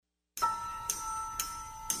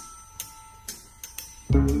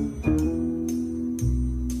Good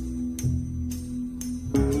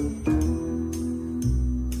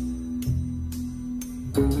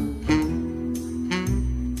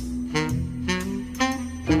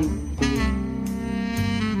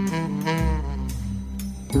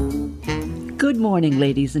morning,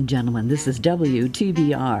 ladies and gentlemen. This is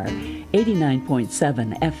WTBR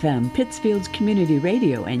 89.7 FM, Pittsfield's Community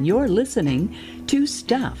Radio, and you're listening to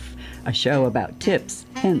Stuff, a show about tips,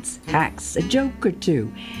 hints, hacks, a joke or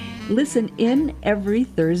two. Listen in every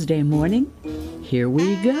Thursday morning. Here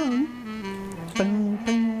we go. Bam,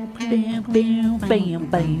 bam, bam,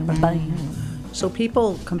 bam, bam. So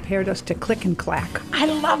people compared us to Click and Clack. I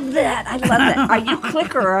love that. I love that. Are you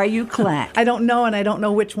Click or are you Clack? I don't know, and I don't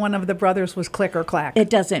know which one of the brothers was Click or Clack. It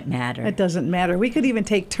doesn't matter. It doesn't matter. We could even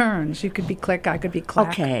take turns. You could be Click, I could be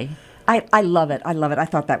Clack. Okay. I love it. I love it. I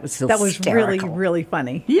thought that was so hysterical. That was really, really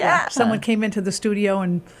funny. Yeah. Someone came into the studio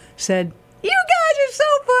and said, "You guys are so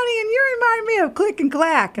funny, and you remind me of Click and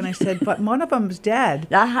Clack." And I said, "But one of them's dead."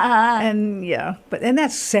 And yeah, and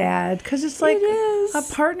that's sad because it's like a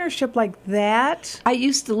partnership like that. I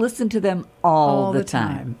used to listen to them all the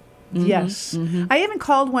time. Mm-hmm, yes. Mm-hmm. I even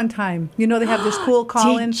called one time. You know, they have this cool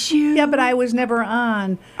call-in. Did you? Yeah, but I was never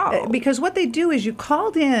on. Because what they do is you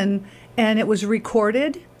called in and it was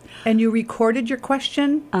recorded, and you recorded your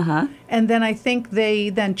question. And then I think they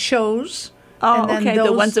then chose. Oh, okay.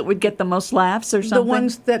 The ones that would get the most laughs or something? The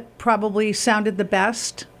ones that probably sounded the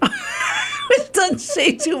best. It doesn't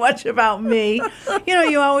say too much about me. You know,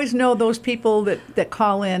 you always know those people that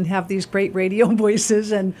call in have these great radio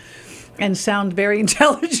voices and sound very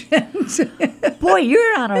intelligent. Boy,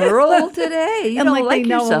 you're on a roll today. You and don't they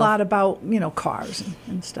know yourself. a lot about, cars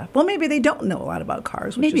and stuff. Well, maybe they don't know a lot about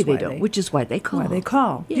cars. Maybe they don't, which is why they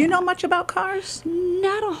call. Yeah. Do you know much about cars?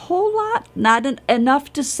 Not a whole lot. Not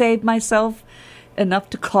enough to save myself. Enough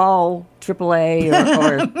to call AAA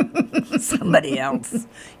or somebody else.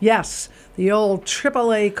 Yes, the old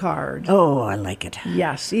AAA card. Oh, I like it.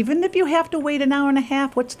 Yes, even if you have to wait an hour and a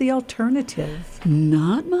half, what's the alternative?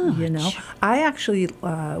 Not much. I actually,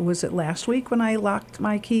 was it last week when I locked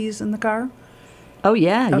my keys in the car? Oh,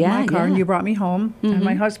 yeah, my car, and you brought me home. Mm-hmm. And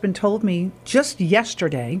my husband told me just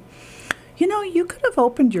yesterday, you could have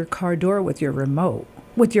opened your car door with your remote,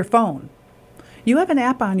 with your phone. You have an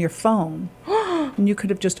app on your phone, and you could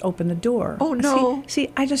have just opened the door. Oh, no.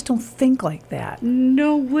 See, I just don't think like that.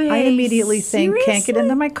 No way. I immediately think, Seriously? can't get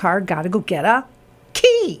into my car, got to go get a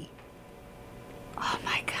key. Oh,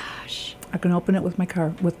 my gosh. I can open it with my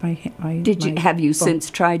car, with my Have you phone. since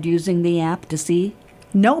tried using the app to see?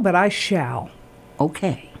 No, but I shall.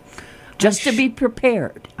 Okay. Just to be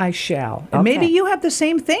prepared. I shall. Okay. And maybe you have the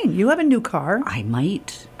same thing. You have a new car. I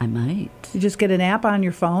might. You just get an app on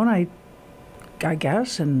your phone, I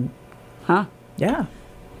guess, and huh? Yeah.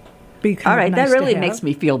 All right, that really makes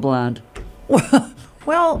me feel blonde.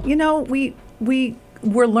 Well,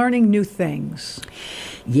 we're learning new things.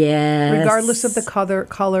 Yes. Regardless of the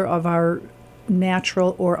color of our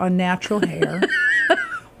natural or unnatural hair,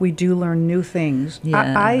 we do learn new things.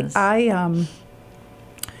 Yes. I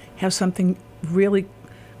have something really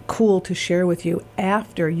cool to share with you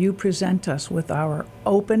after you present us with our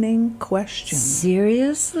opening question.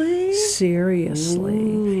 Seriously? Seriously.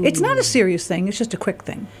 Ooh. It's not a serious thing. It's just a quick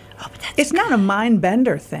thing. Oh, but that's it's not a mind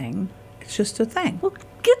bender thing. It's just a thing. Well,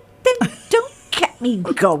 don't get me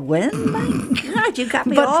going. My God, you got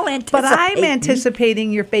me all anticipating. But I'm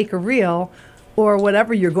anticipating your fake or real or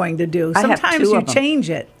whatever you're going to do. Sometimes you change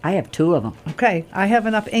it. I have two of them. Okay. I have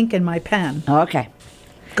enough ink in my pen. Okay.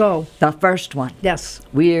 Go. The first one. Yes.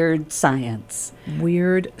 Weird science.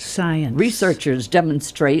 Weird science. Researchers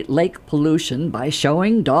demonstrate lake pollution by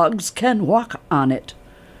showing dogs can walk on it.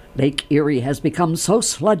 Lake Erie has become so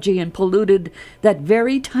sludgy and polluted that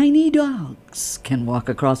very tiny dogs can walk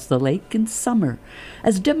across the lake in summer,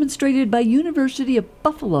 as demonstrated by University of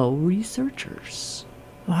Buffalo researchers.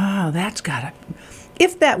 Wow,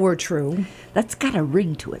 if that were true. That's got a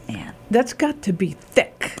ring to it, man. That's got to be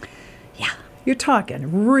thick. Yeah. You're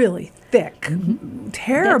talking really thick. Mm-hmm.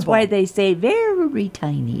 Terrible. That's why they say very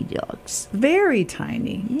tiny dogs. Very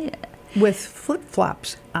tiny. Yeah. With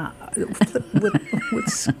flip-flops, with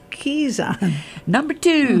skis on. Number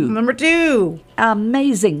two.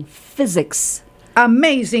 Amazing physics.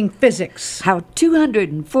 Amazing physics. How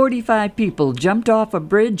 245 people jumped off a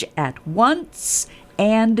bridge at once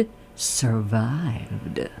and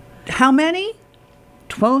survived. How many?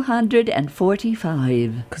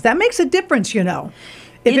 245. Because that makes a difference, If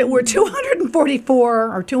it were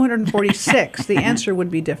 244 or 246, the answer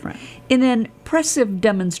would be different. In an impressive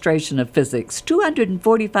demonstration of physics,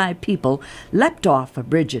 245 people leapt off a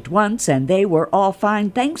bridge at once, and they were all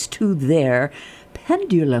fine thanks to their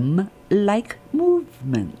pendulum-like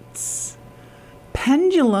movements.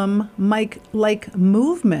 Pendulum-like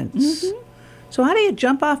movements. Mm-hmm. So how do you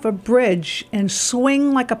jump off a bridge and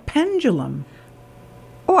swing like a pendulum?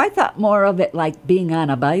 Oh, I thought more of it like being on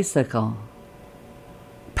a bicycle.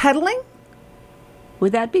 Pedaling?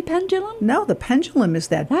 Would that be pendulum? No, the pendulum is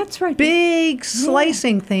that That's right. big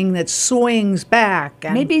slicing thing that swings back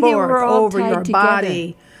and Maybe they forth were all over tied your together.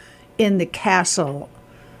 body in the castle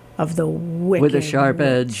of the wicked With a sharp witch.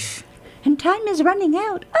 edge. And time is running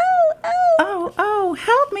out. Oh, oh. Oh,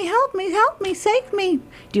 help me, help me, help me, save me.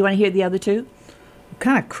 Do you want to hear the other two? I'm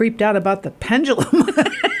kind of creeped out about the pendulum.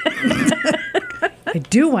 I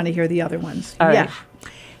do want to hear the other ones. All yeah. right.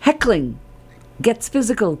 Heckling gets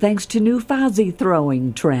physical thanks to new Fozzie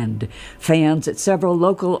throwing trend. Fans at several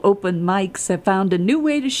local open mics have found a new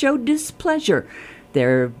way to show displeasure.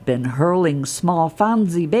 They've been hurling small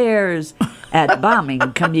Fonzie bears at bombing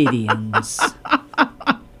comedians.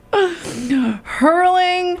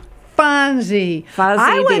 Hurling Fonzie. Fozzie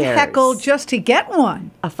I would bears. heckle just to get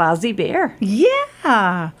one. A Fozzie bear?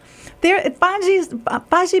 Yeah.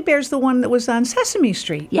 Fozzie Bear's the one that was on Sesame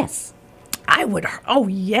Street. Yes.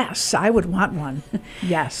 Yes, I would want one.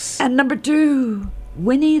 Yes. And number 2,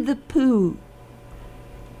 Winnie the Pooh.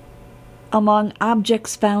 Among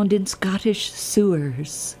objects found in Scottish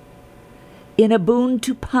sewers. In a boon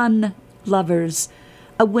to pun lovers,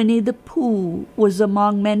 a Winnie the Pooh was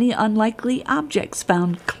among many unlikely objects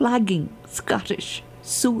found clogging Scottish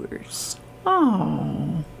sewers.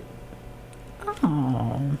 Oh.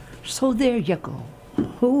 So there you go.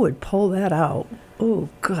 Who would pull that out? Oh,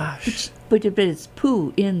 gosh. But it's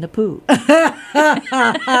poo in the poo. Was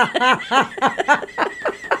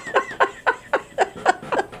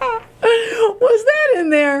that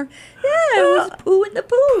in there? Yeah, it was poo in the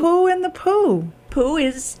poo. Pooh in the poo. Poo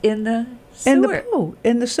is in the sewer. In the poo.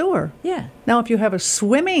 In the sewer. Yeah. Now, if you have a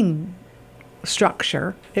swimming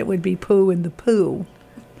structure, it would be poo in the poo.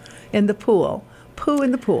 In the pool. Poo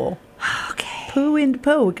in the pool. Okay. Poo in the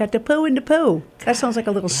poo. We got the poo in the poo. That sounds like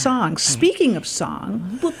a little song. Speaking of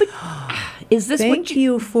song, Well, but is this thank what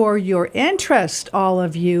you for your interest, all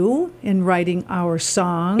of you, in writing our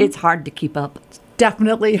song. It's hard to keep up.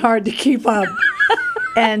 Definitely hard to keep up.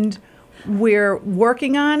 And we're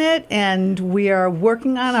working on it, and we are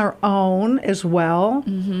working on our own as well.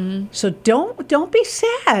 Mm-hmm. So don't be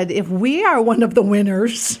sad if we are one of the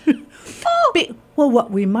winners. Well,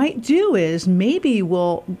 what we might do is maybe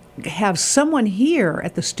we'll have someone here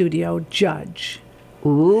at the studio judge.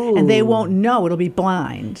 Ooh. And they won't know. It'll be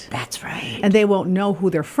blind. That's right. And they won't know who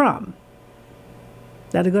they're from.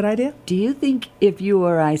 That a good idea? Do you think if you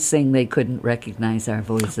or I sing, they couldn't recognize our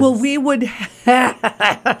voices? Well, we would.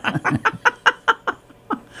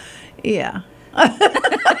 Yeah.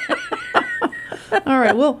 All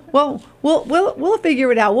right. We'll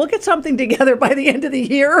figure it out. We'll get something together by the end of the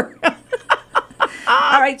year.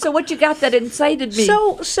 All right. So what you got that incited me?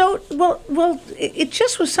 It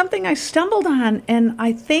just was something I stumbled on, and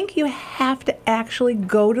I think you have to actually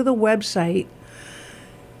go to the website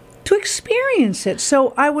to experience it.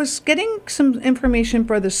 So I was getting some information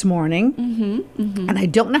for this morning, and I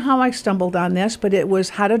don't know how I stumbled on this, but it was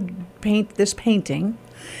how to paint this painting.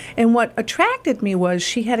 And what attracted me was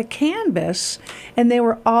she had a canvas, and there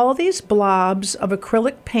were all these blobs of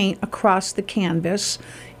acrylic paint across the canvas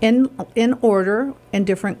in order in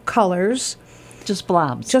different colors. Just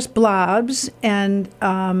blobs. Just blobs. And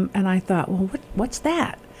I thought, well, what's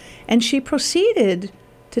that? And she proceeded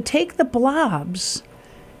to take the blobs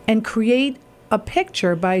and create a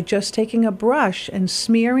picture by just taking a brush and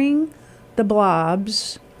smearing the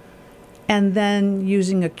blobs and then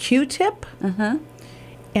using a Q-tip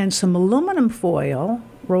and some aluminum foil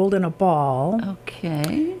rolled in a ball.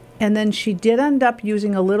 Okay. And then she did end up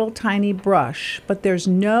using a little tiny brush, but there's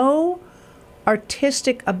no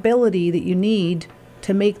artistic ability that you need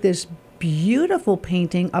to make this beautiful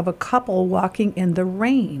painting of a couple walking in the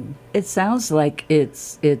rain. It sounds like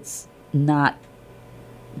it's not,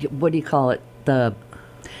 what do you call it? Like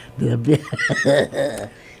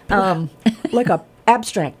a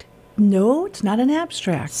Abstract. No, it's not an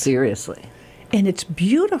abstract. Seriously. And it's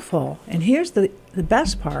beautiful. And here's the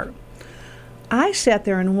best part. I sat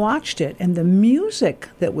there and watched it, and the music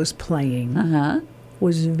that was playing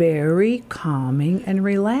was very calming and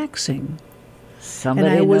relaxing. Somebody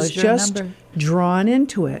and I was knows your just number. drawn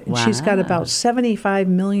into it. And she's got Wow. about 75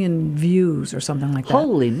 million views or something like that.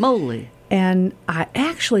 Holy moly. And I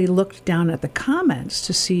actually looked down at the comments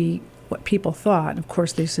to see what people thought. Of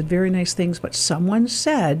course, they said very nice things, but someone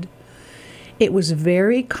said it was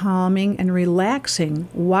very calming and relaxing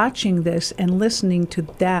watching this and listening to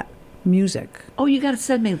that music Oh, you got to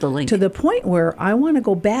send me the link. to the point where I want to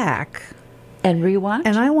go back and rewatch?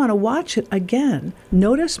 and I want to watch it again.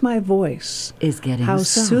 Notice my voice. Is getting how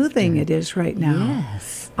softer. soothing it is right now.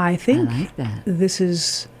 Yes. I think I like that. this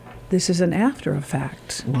is an after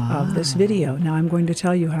effect of this video. Now I'm going to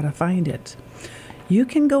tell you how to find it. You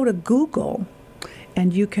can go to Google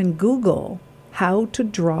and you can Google how to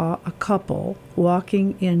draw a couple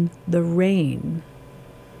walking in the rain.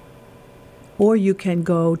 Or you can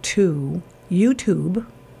go to YouTube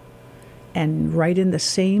and write in the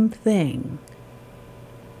same thing.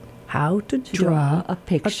 How to draw a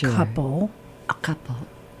picture. a couple A couple.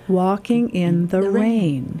 walking in the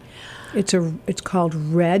rain. It's called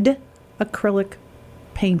red acrylic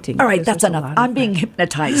painting. All right, because that's there's a enough. lot of I'm being that.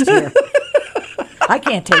 hypnotized here. I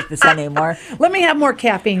can't take this anymore. Let me have more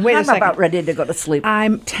caffeine. Wait a I'm second. about ready to go to sleep. I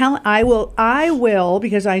will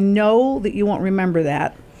because I know that you won't remember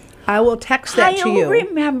that. I will text that to you. I'll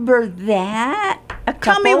remember that. A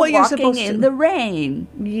Tell me couple what you're walking supposed to- in the rain.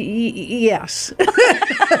 Yes.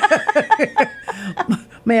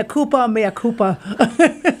 Mea culpa, mea culpa.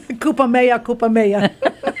 Culpa mea, culpa mea.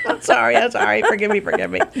 Sorry. Forgive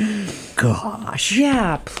me. Gosh.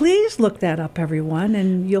 Yeah, please look that up, everyone,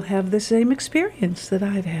 and you'll have the same experience that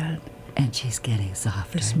I've had. And she's getting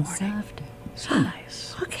softer This and morning. softer. So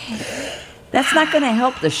nice. Okay. That's not going to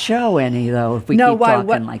help the show any, though, if we No, keep why? talking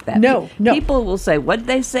What? like that. No. People will say, what'd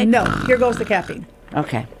they say? No, here goes the caffeine.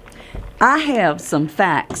 Okay. I have some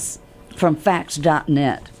facts from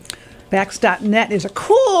facts.net. Facts.net is a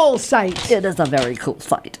cool site. It is a very cool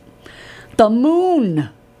site. The moon,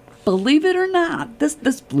 believe it or not, this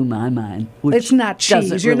blew my mind. which It's not cheese.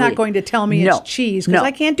 doesn't You're not really- going to tell me No, it's cheese because no.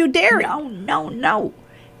 I can't do dairy. No.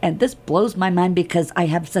 And this blows my mind because I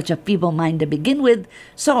have such a feeble mind to begin with.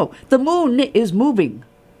 So the moon is moving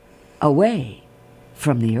away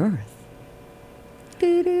from the earth.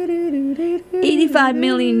 85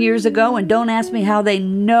 million years ago, and don't ask me how they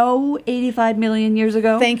know 85 million years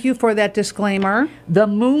ago. Thank you for that disclaimer. The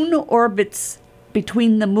moon orbits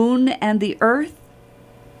between the moon and the earth.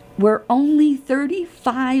 We're only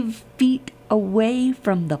 35 feet away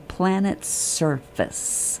from the planet's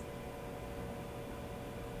surface.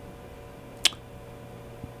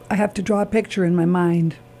 I have to draw a picture in my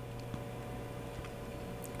mind.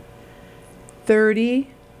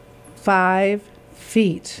 35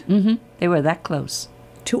 feet They were that close.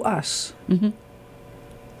 to us.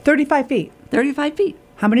 35 feet. 35 feet.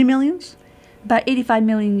 How many millions? About 85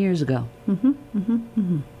 million years ago. Can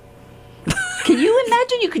you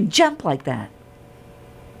imagine you could jump like that?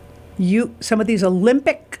 Some of these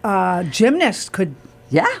Olympic gymnasts could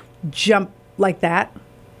Yeah. jump like that.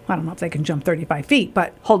 I don't know if they can jump 35 feet,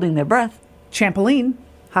 but Holding their breath. trampoline,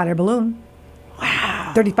 hot air balloon.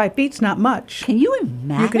 Wow. 35 feet's not much. Can you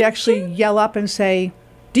imagine? You could actually yell up and say,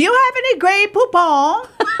 "Do you have any Grey Poupon?"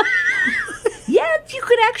 Yes, you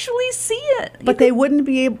could actually see it. But they wouldn't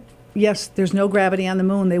be able. Yes, there's no gravity on the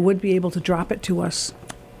moon. They would be able to drop it to us.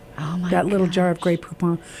 Oh my That little jar of Grey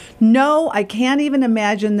Poupon. No, I can't even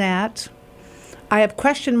imagine that. I have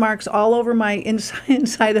question marks all over my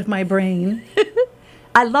inside of my brain.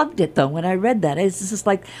 I loved it though when I read that. It's just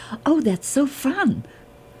like, oh, that's so fun.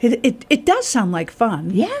 It does sound like fun.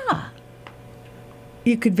 Yeah.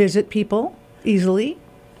 You could visit people easily.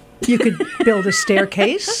 You could build a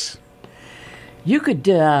staircase. You could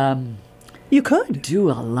You could. do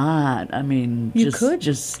a lot. I mean, You could.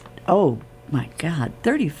 Oh my God,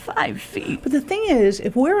 35 feet. But the thing is,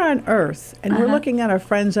 if we're on Earth and we're looking at our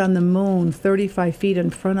friends on the moon 35 feet in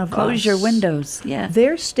front of us. Close your windows. Yeah.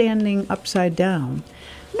 They're standing upside down.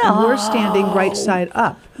 And we're standing right side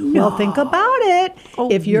up. Well, think about it. Oh,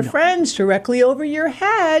 if your no. friend's directly over your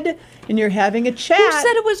head and you're having a chat. Who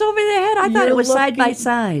said it was over their head? I thought You're it was side by looking-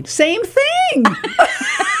 side. Same thing.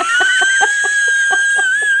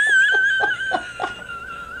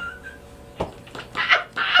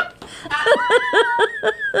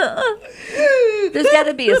 There's got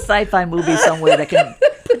to be a sci-fi movie somewhere that can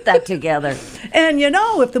put that together. And you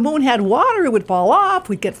know, if the moon had water, it would fall off.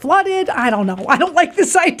 We'd get flooded. I don't know. I don't like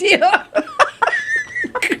this idea.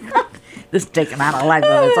 This is taking on a life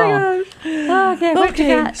of its own. Okay, what you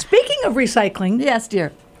Okay. got? Speaking of recycling, Yes,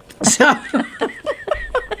 dear.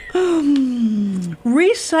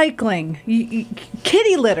 recycling,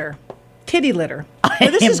 kitty litter. Kitty litter. Now,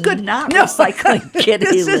 this is good. Not recycling kitty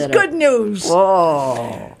This is litter. good news.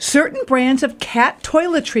 Whoa. Certain brands of cat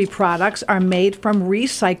toiletry products are made from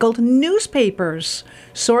recycled newspapers,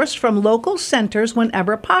 sourced from local centers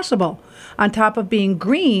whenever possible. On top of being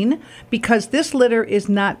green, because this litter is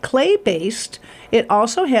not clay-based, it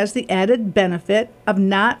also has the added benefit of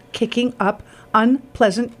not kicking up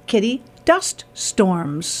unpleasant kitty dust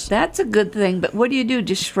storms. That's a good thing, but what do?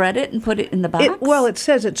 Just shred it and put it in the box? It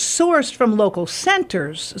says it's sourced from local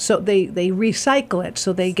centers, so they recycle it.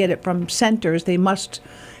 So they get it from centers. They must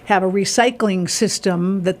have a recycling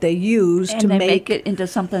system that they use and to they make it into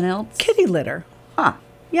something else? kitty litter. Huh.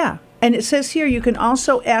 Yeah. And it says here you can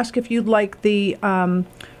also ask if you'd like the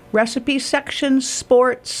recipe section,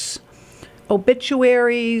 sports,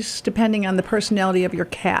 obituaries, depending on the personality of your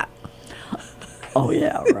cat. Oh,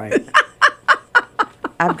 yeah, right.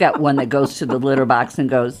 I've got one that goes to the litter box and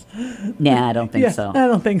goes, nah, I don't think so. I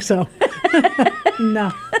don't think so.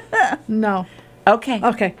 No.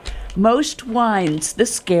 Okay. Most wines,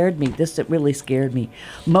 it really scared me.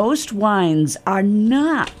 Most wines are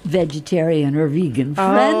not vegetarian or vegan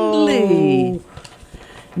friendly. Oh.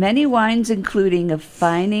 Many wines, including a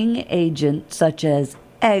fining agent such as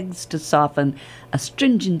eggs to soften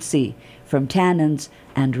astringency from tannins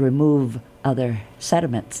and remove other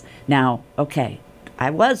sediments. Now, okay,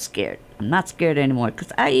 I was scared. I'm not scared anymore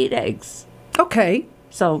because I eat eggs. Okay.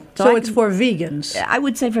 So it's for vegans. I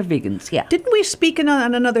would say for vegans, yeah. Didn't we speak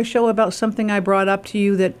on another show about something I brought up to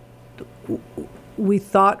you that we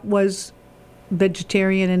thought was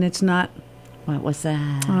vegetarian and it's not? What was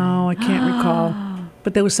that? Oh, I can't recall.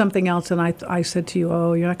 But there was something else, and I said to you,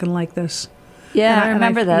 "Oh, you're not going to like this." Yeah, I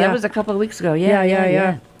remember that. Yeah. That was a couple of weeks ago.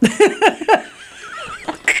 Yeah.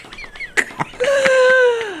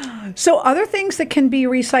 So other things that can be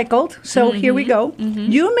recycled. So here we go.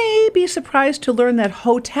 You may be surprised to learn that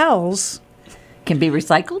hotels Can be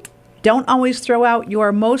recycled? don't always throw out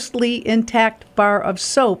your mostly intact bar of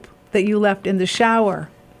soap that you left in the shower.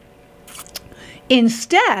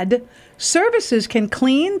 Instead, services can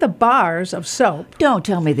clean the bars of soap Don't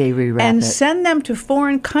tell me they rewrap and it. send them to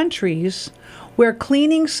foreign countries where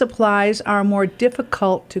cleaning supplies are more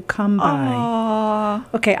difficult to come by.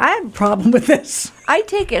 Okay, I have a problem with this. I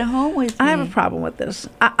take it home with me. I have a problem with this.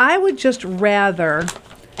 I would just rather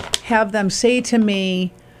have them say to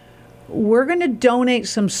me, we're going to donate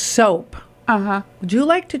some soap. Uh-huh. Would you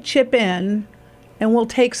like to chip in? And we'll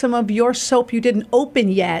take some of your soap you didn't open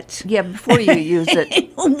yet. Yeah, before you use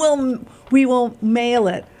it. We will mail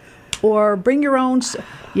it. Or bring your own.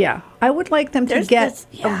 Yeah, I would like them to get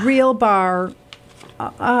a real bar.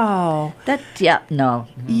 No.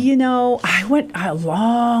 Mm-hmm. I went a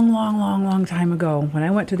long time ago. When I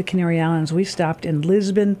went to the Canary Islands, we stopped in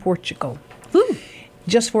Lisbon, Portugal. Ooh.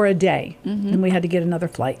 Just for a day. And we had to get another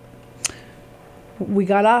flight. We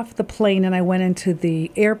got off the plane and I went into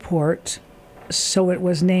the airport. So it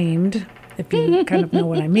was named, if you kind of know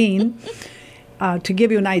what I mean. To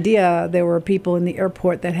give you an idea, there were people in the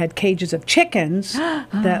airport that had cages of chickens.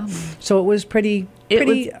 So it was pretty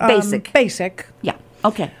basic. Basic. Yeah.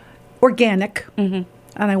 Okay. Organic. And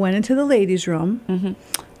I went into the ladies' room,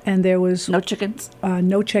 and there was No chickens?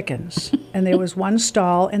 no chickens, and there was one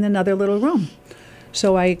stall in another little room.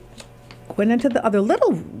 So I went into the other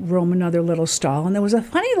little room, another little stall, and there was a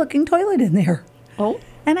funny-looking toilet in there. Oh.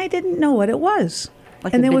 And I didn't know what it was.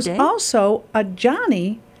 Like And a there was bidet? also a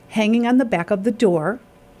Johnny hanging on the back of the door,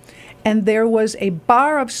 and there was a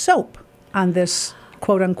bar of soap on this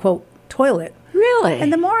quote-unquote toilet. Really?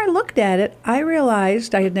 And the more I looked at it, I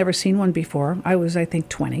realized I had never seen one before. I was, I think,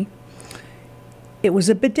 20. It was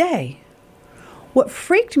a bidet. What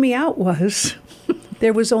freaked me out was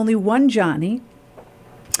there was only one Johnny,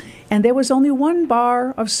 and there was only one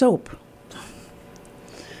bar of soap.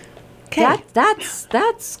 Okay.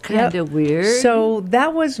 That's kind of weird. So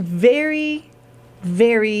that was very,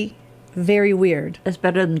 very, very weird. It's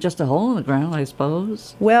better than just a hole in the ground, I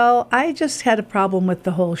suppose. Well, I just had a problem with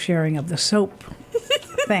the whole sharing of the soap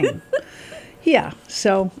thing. Yeah,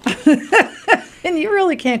 so, and you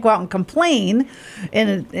really can't go out and complain.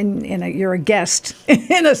 You're a guest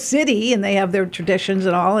in a city, and they have their traditions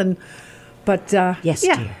and all. But Yes,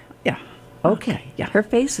 yeah, dear. yeah. Okay. Yeah. Her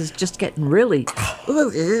face is just getting really.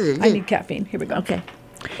 I need caffeine. Here we go. Okay.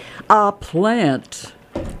 A plant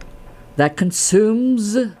that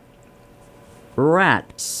consumes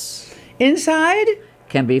rats Inside,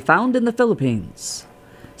 can be found in the Philippines.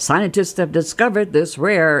 Scientists have discovered this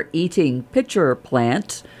rare eating pitcher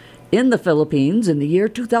plant in the Philippines in the year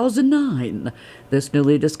 2009. This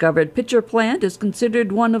newly discovered pitcher plant is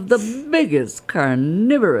considered one of the biggest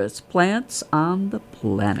carnivorous plants on the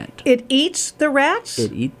planet. it eats the rats.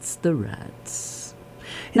 It eats the rats.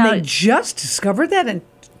 And Now, they just discovered that in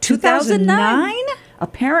 2009?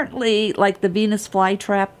 Apparently, like the Venus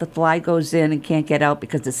flytrap, the fly goes in and can't get out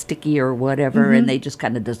because it's sticky or whatever, and they just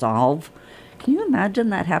kind of dissolve. Can you imagine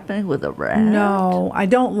that happening with a rat? No, I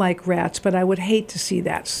don't like rats, but I would hate to see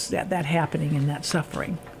that happening and that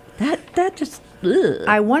suffering. That just Ugh.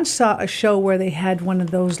 I once saw a show where they had one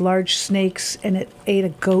of those large snakes and it ate a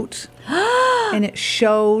goat. And it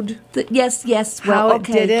showed Yes. how Well, it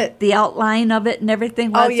okay. did it. The outline of it and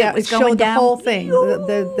everything. Oh, Was yeah, it was it going showed the down. whole thing.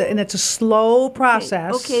 And it's a slow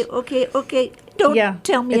process. Okay. Don't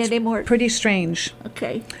tell me it's anymore. Pretty strange.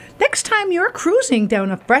 Okay. Next time you're cruising down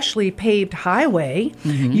a freshly paved highway,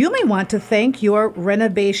 you may want to thank your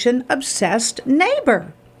renovation-obsessed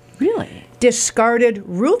neighbor. Really? Discarded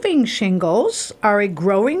roofing shingles are a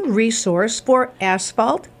growing resource for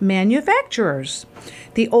asphalt manufacturers.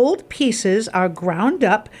 The old pieces are ground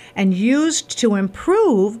up and used to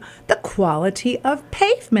improve the quality of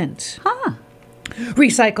pavement. Huh.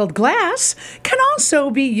 Recycled glass can also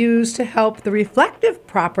be used to help the reflective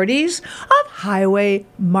properties of highway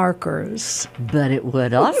markers. But it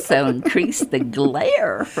would also increase the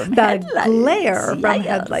glare from The headlights. glare from Yes.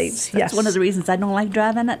 headlights, That's yes. one of the reasons I don't like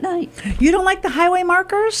driving at night. You don't like the highway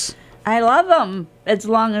markers? I love them as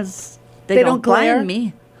long as they They don't don't glare? blind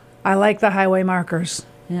me. I like the highway markers.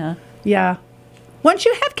 Yeah. Yeah. Once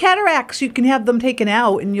you have cataracts, you can have them taken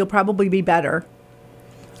out and you'll probably be better.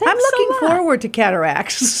 I'm Thanks a looking lot. forward to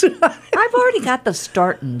cataracts. I've already got the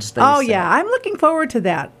Startons. They Oh, say. yeah. I'm looking forward to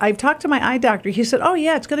that. I've talked to my eye doctor. He said, oh,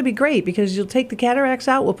 yeah, it's going to be great because you'll take the cataracts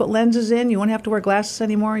out. We'll put lenses in. You won't have to wear glasses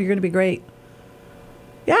anymore. You're going to be great.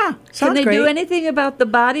 Yeah. Can Sounds they great. do anything about the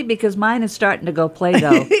body? Because mine is starting to go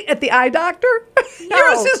Play-Doh. At the eye doctor?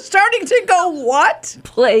 Yours is starting to go what?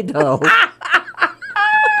 Play-Doh.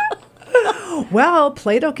 Well,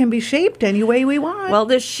 Play-Doh can be shaped any way we want. Well,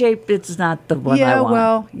 this shape, it's not the one I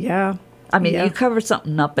want. Yeah. I mean, yeah. you cover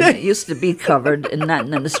something up, and it used to be covered and not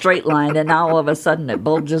in a straight line, and now all of a sudden it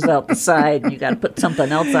bulges out the side, and you got to put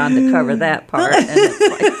something else on to cover that part. And it's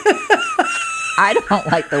like, I don't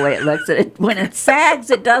like the way it looks. When it sags,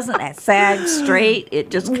 it doesn't sag straight. It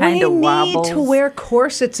just kind of wobbles. We need to wear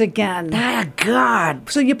corsets again. Ah, God.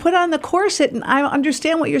 So you put on the corset, and I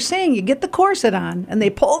understand what you're saying. You get the corset on, and they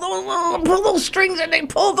pull those strings, and they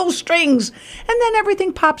pull those strings, and then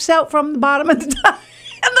everything pops out from the bottom and the top.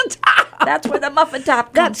 And the top. That's where the muffin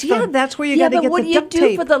top comes from. That's where you got to but get what the do you duct do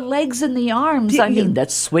tape. for the legs and the arms? I mean,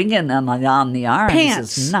 that's swinging on the arms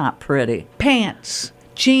Pants. is not pretty. Pants,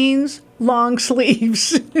 jeans, long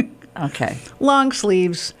sleeves. Okay. Long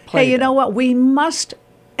sleeves. Hey, you know what? We must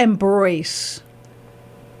embrace.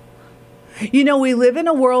 You know, we live in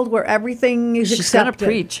a world where everything is She's going to accepted.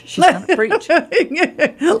 preach. She's going to preach.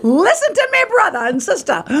 Listen to me, brother and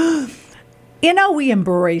sister. You know, we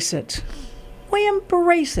embrace it. We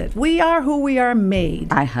embrace it. We are who we are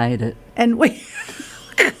made. I hide it. And we...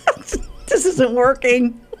 This isn't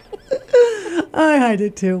working. I hide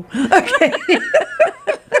it too. Okay.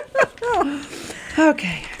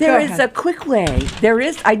 Okay. There go is ahead. a quick way.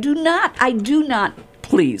 I do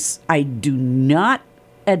not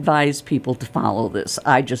advise people to follow this.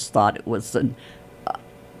 I just thought it was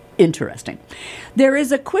interesting. There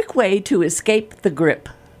is a quick way to escape the grip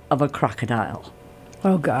of a crocodile.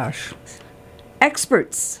 Oh, gosh.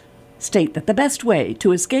 Experts state that the best way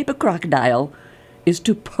to escape a crocodile is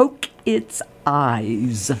to poke its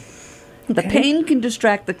eyes. The pain can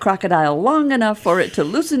distract the crocodile long enough for it to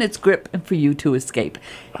loosen its grip and for you to escape.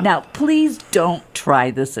 Now, please don't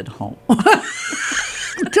try this at home.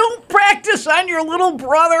 Don't practice on your little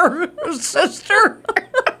brother or sister.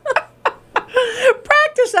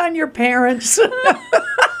 Practice on your parents.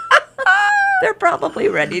 They're probably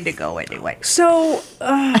ready to go anyway. So,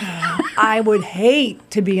 I would hate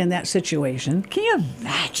to be in that situation. Can you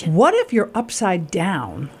imagine? What if you're upside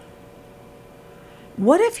down?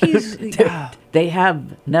 What if he's... They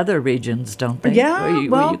have nether regions, don't they? Yeah, Where you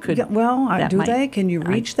well, could, do that might- they? Can you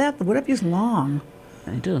reach that? What if he's long?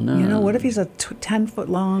 I don't know. You know, what if he's a 10-foot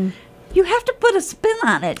long? You have to put a spin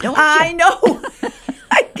on it, don't I you? know.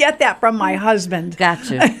 I get that from my husband.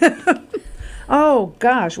 Gotcha. Oh,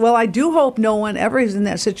 gosh. Well, I do hope no one ever is in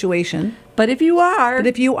that situation. But if you are, But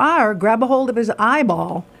if you are, grab a hold of his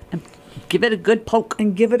eyeball give it a good poke.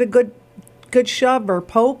 and give it a good shove or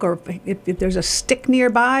poke, or if there's a stick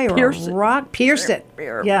nearby or Pierce a it. rock, pierce it.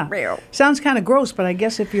 Yeah. Sounds kind of gross, but I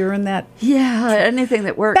guess if you're in that... Yeah, anything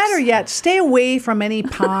that works. Better yet, stay away from any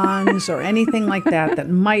ponds or anything like that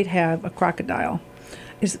might have a crocodile.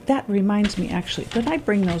 That reminds me, actually, did I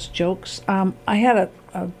bring those jokes? I had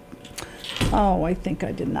I think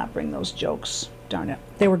I did not bring those jokes. Darn it.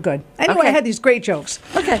 They were good. Anyway, Okay. I had these great jokes.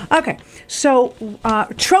 Okay. So,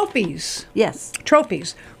 trophies. Yes.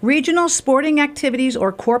 Trophies. Regional sporting activities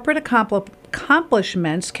or corporate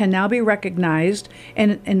accomplishments can now be recognized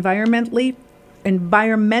in an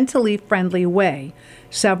environmentally friendly way.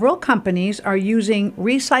 Several companies are using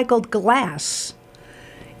recycled glass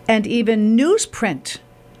and even newsprint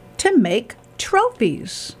to make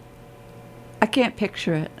trophies. I can't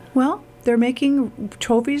picture it. Well, they're making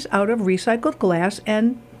trophies out of recycled glass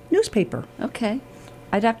and newspaper. Okay.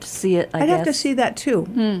 I'd have to see it, I I'd guess. have to see that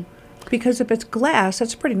too. Because if it's glass,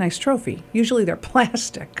 that's a pretty nice trophy. Usually they're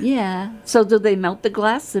plastic. Yeah. So do they melt the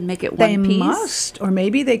glass and make it They one piece? must. Or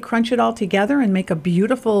maybe they crunch it all together and make a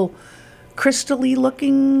beautiful crystally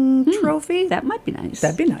looking trophy. That might be nice.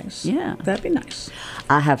 That'd be nice. Yeah. That'd be nice.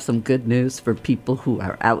 I have some good news for people who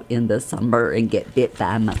are out in the summer and get bit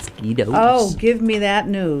by mosquitoes. Oh, give me that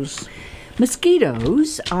news.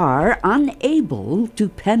 Mosquitoes are unable to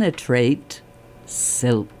penetrate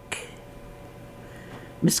silk.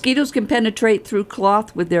 Mosquitoes can penetrate through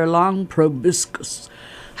cloth with their long proboscis.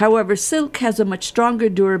 However, silk has a much stronger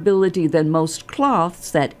durability than most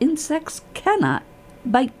cloths that insects cannot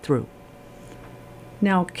bite through.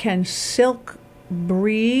 Now, can silk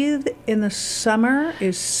breathe in the summer?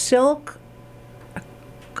 Is silk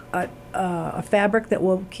a fabric that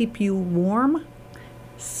will keep you warm?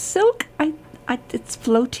 Silk, it's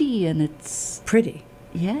floaty and it's Pretty.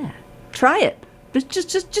 yeah. Try it.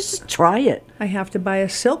 Just try it. I have to buy a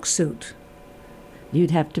silk suit.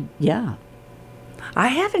 You'd have to, yeah. I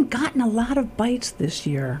haven't gotten a lot of bites this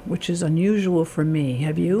year, which is unusual for me.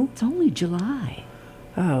 Have you? It's only July.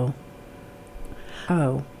 Oh.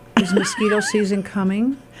 Oh. Is mosquito season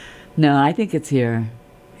coming? No, I think it's here.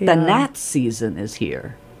 Yeah. The gnat season is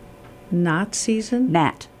here. Knot season?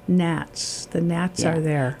 Gnat. Gnats. The gnats Yeah. are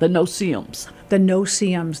there. The no-see-ums. The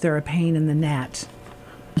no-see-ums, they're a pain in the gnat.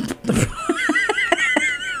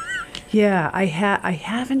 Yeah, I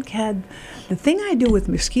haven't had... The thing I do with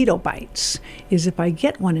mosquito bites is if I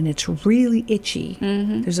get one and it's really itchy,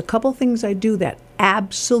 there's a couple things I do that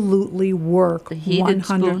absolutely work The heated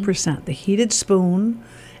 100%. The heated spoon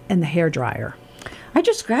and the hair dryer. I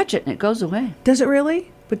just scratch it and it goes away. Does it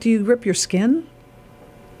really? But do you rip your skin?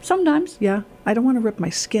 Sometimes. Yeah, I don't want to rip my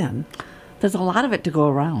skin. There's a lot of it to go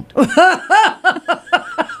around.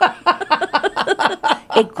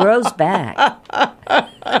 It grows back.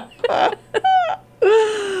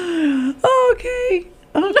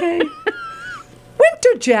 Okay.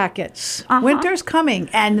 Winter jackets. Winter's coming.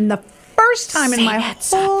 And in the first time in Say my that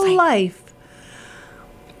whole softly. life,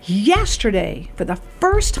 yesterday, for the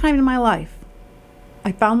first time in my life,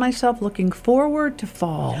 I found myself looking forward to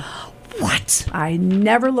fall. What? I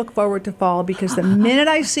never look forward to fall because the minute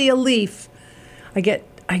I see a leaf,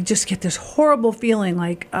 I just get this horrible feeling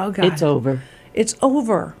like, oh God. It's over. It's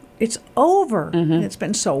over. It's over. And it's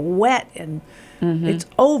been so wet and it's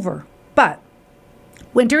over. But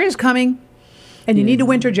winter is coming and you need a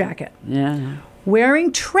winter jacket. Yeah.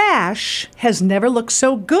 Wearing trash has never looked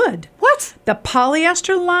so good. What? The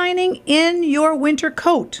polyester lining in your winter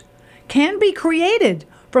coat can be created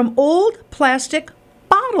from old plastic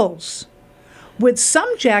bottles, with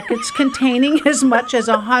some jackets containing as much as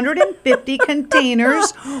 150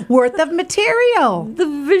 containers worth of material.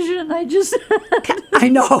 The vision I just I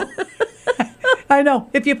know. I know.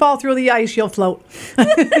 If you fall through the ice, you'll float.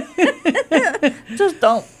 just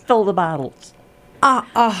don't fill the bottles.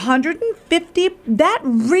 150. That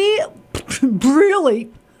really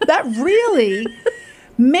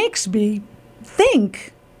makes me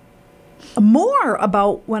think more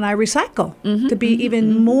about when I recycle to be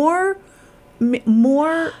even more.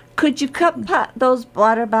 Could you cut those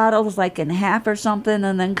water bottles like in half or something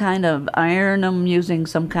and then kind of iron them using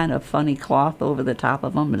some kind of funny cloth over the top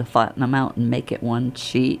of them to flatten them out and make it one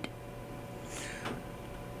sheet?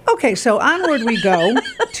 Okay, so onward we go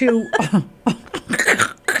to.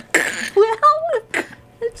 Well,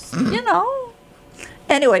 it's,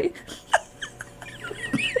 Anyway.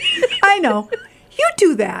 I know. You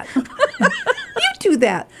do that. You do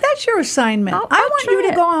that. That's your assignment. I'll I want you try to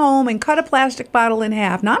it. go home and cut a plastic bottle in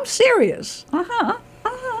half. Now, I'm serious.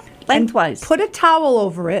 Lengthwise. Put a towel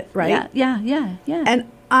over it, right? Yeah.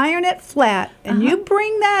 And iron it flat. And you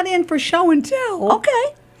bring that in for show and tell. Okay.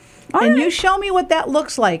 All And right. you show me what that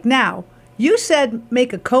looks like. Now, you said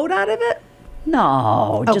make a coat out of it?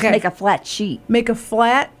 No, just Okay. make a flat sheet. Make a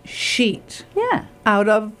flat sheet Yeah. out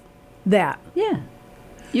of that. Yeah.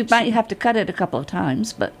 You might have to cut it a couple of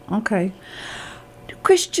times, but Okay.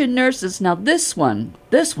 Christian nurses. Now this one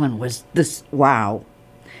was this. Wow.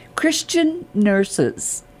 Christian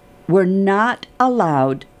nurses were not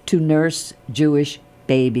allowed to nurse Jewish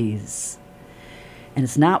babies. And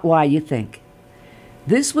it's not why you think.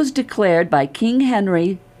 This was declared by King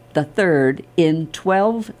Henry III in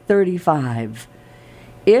 1235.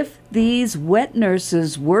 If these wet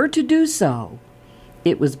nurses were to do so,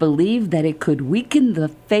 it was believed that it could weaken the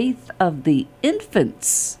faith of the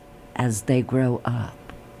infants as they grow up.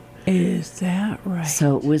 Is that right?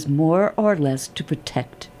 So it was more or less to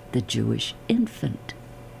protect the Jewish infant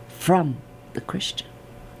from the Christian.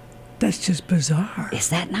 That's just bizarre. Is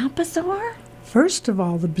that not bizarre? First of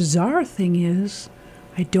all, the bizarre thing is,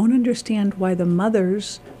 I don't understand why the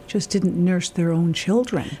mothers just didn't nurse their own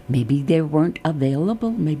children. Maybe they weren't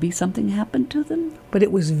available. Maybe something happened to them. But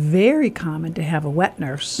it was very common to have a wet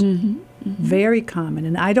nurse. Mm-hmm, mm-hmm. Very common.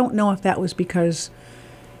 And I don't know if that was because,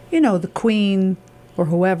 the queen or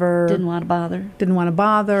whoever Didn't want to bother.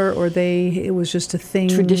 or it was just a thing.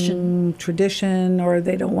 Tradition, or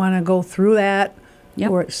they don't want to go through that. Yep.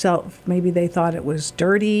 Or itself, maybe they thought it was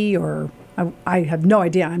dirty, or I have no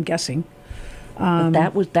idea, I'm guessing.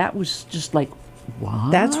 But that was just like,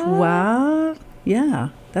 what? That's what? Yeah,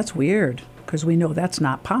 that's weird, because we know that's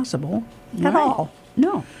not possible at all.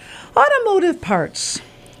 No. Automotive parts.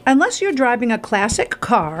 Unless you're driving a classic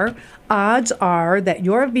car, odds are that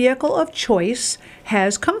your vehicle of choice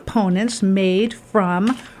has components made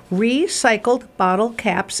from recycled bottle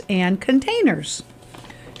caps and containers.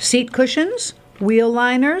 Seat cushions, wheel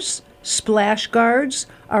liners, splash guards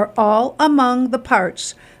are all among the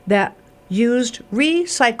parts that used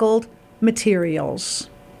recycled materials.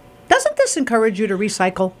 Doesn't this encourage you to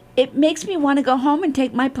recycle? It makes me want to go home and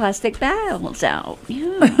take my plastic bags out.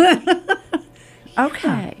 Yeah.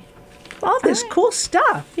 Okay. All this cool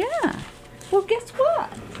stuff. Yeah. Well, guess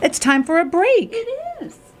what? It's time for a break. It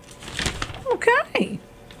is. Okay.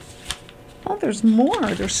 Oh, there's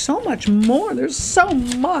more. There's so much more. There's so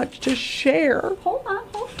much to share. Hold on.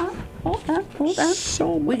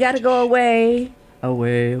 So much. We got to go away.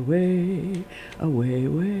 Away.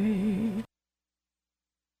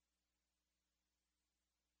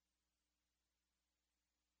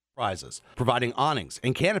 Prizes, providing awnings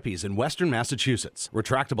and canopies in Western Massachusetts,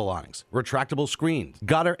 retractable awnings, retractable screens,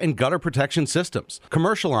 gutter and gutter protection systems,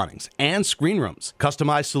 commercial awnings, and screen rooms.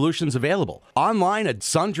 Customized solutions available online at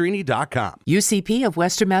sundrini.com. UCP of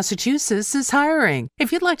Western Massachusetts is hiring.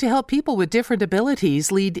 If you'd like to help people with different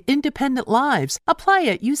abilities lead independent lives, apply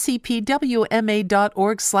at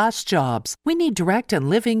ucpwma.org/jobs. We need direct and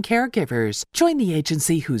living caregivers. Join the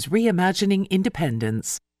agency who's reimagining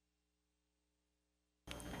independence.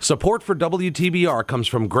 Support for WTBR comes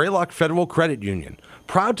from Greylock Federal Credit Union,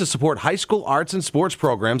 proud to support high school arts and sports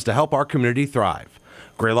programs to help our community thrive.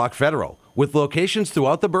 Greylock Federal, with locations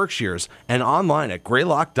throughout the Berkshires and online at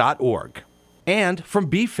greylock.org. And from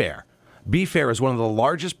BeFair. BeFair is one of the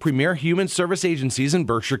largest premier human service agencies in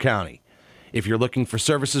Berkshire County. If you're looking for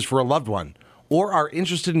services for a loved one or are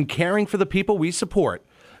interested in caring for the people we support,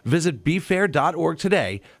 visit befair.org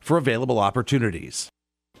today for available opportunities.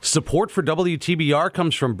 Support for WTBR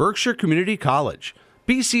comes from Berkshire Community College.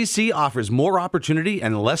 BCC offers more opportunity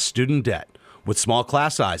and less student debt, with small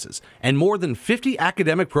class sizes and more than 50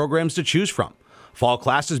 academic programs to choose from. Fall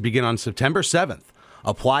classes begin on September 7th.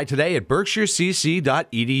 Apply today at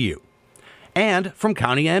berkshirecc.edu. And from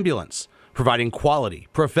County Ambulance, providing quality,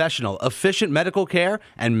 professional, efficient medical care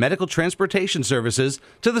and medical transportation services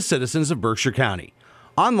to the citizens of Berkshire County.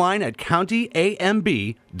 Online at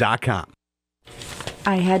countyamb.com.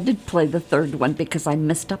 I had to play the third one because I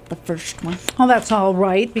messed up the first one. Oh, that's all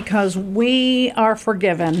right, because we are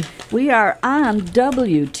forgiven. We are on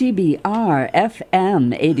WTBR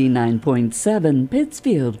FM 89.7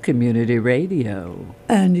 Pittsfield Community Radio.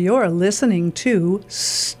 And you're listening to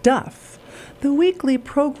Stuff, the weekly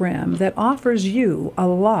program that offers you a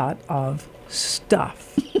lot of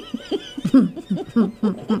stuff.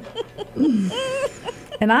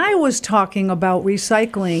 And I was talking about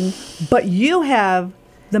recycling, but you have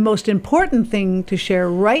the most important thing to share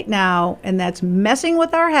right now, and that's messing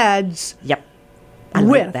with our heads. Yep. I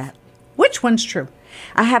like that. Which one's true?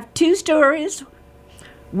 I have two stories.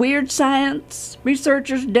 Weird science.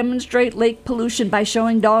 Researchers demonstrate lake pollution by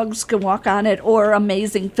showing dogs can walk on it, or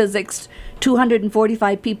amazing physics.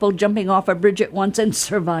 245 people jumping off a bridge at once and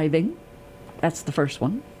surviving. That's the first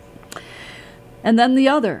one. And then the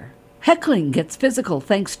other. Heckling gets physical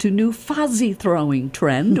thanks to new fuzzy throwing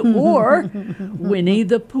trend, or Winnie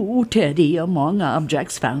the Pooh teddy among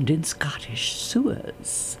objects found in Scottish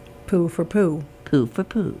sewers. Pooh for poo. Pooh for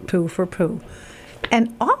poo. Pooh for poo.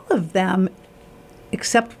 And all of them,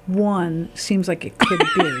 except one, seems like it could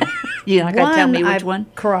be. You're not going to tell me which one?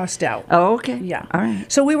 Crossed out. Oh, okay. Yeah. All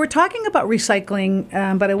right. So we were talking about recycling,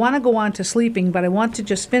 but I want to go on to sleeping, but I want to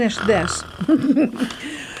just finish this.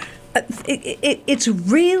 It's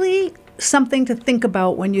really something to think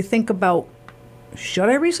about when you think about, should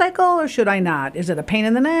I recycle or should I not? Is it a pain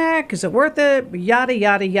in the neck? Is it worth it? Yada,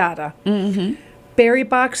 yada, yada. Mm-hmm. Berry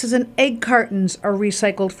boxes and egg cartons are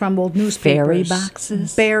recycled from old newspapers. Berry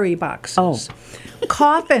boxes? Berry boxes. Oh.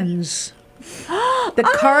 Coffins. The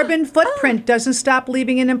carbon footprint doesn't stop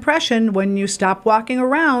leaving an impression when you stop walking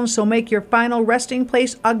around, so make your final resting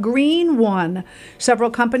place a green one. Several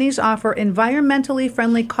companies offer environmentally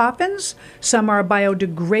friendly coffins. Some are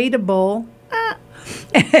biodegradable.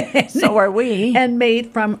 So are we. And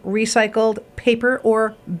made from recycled paper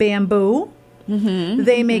or bamboo.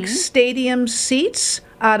 They make stadium seats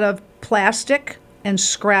out of plastic and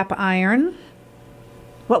scrap iron.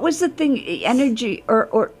 What was the thing? Energy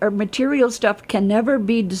or material stuff can never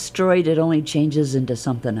be destroyed. It only changes into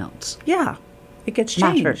something else. Yeah, it gets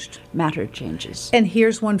changed. Matter changes. And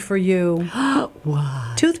here's one for you.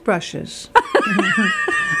 What? Toothbrushes.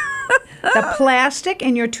 The plastic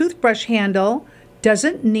in your toothbrush handle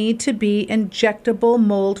doesn't need to be injectable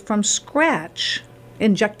molded from scratch.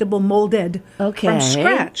 From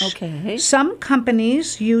scratch. Okay. Some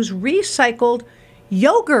companies use recycled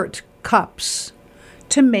yogurt cups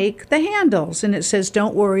to make the handles. And it says,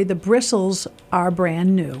 don't worry, the bristles are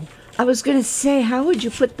brand new. I was going to say, how would you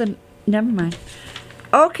put them? Never mind.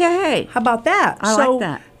 Okay. How about that? I like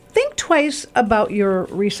that. Think twice about your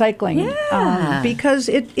recycling. Yeah. Because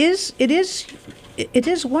it is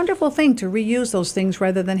a wonderful thing to reuse those things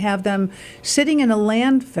rather than have them sitting in a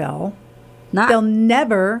landfill. They'll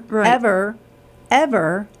never, ever,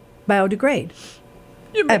 ever biodegrade.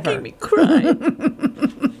 You're making me cry.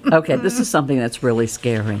 Okay, this is something that's really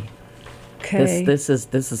scary. Okay. This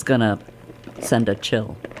is gonna send a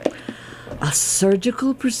chill. A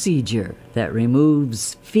surgical procedure that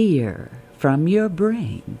removes fear from your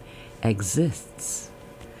brain exists.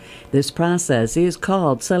 This process is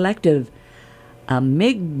called selective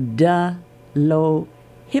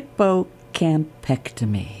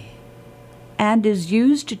amygdalohippocamectomy and is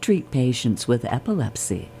used to treat patients with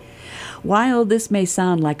epilepsy. While this may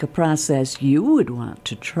sound like a process you would want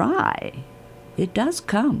to try, it does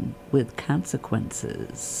come with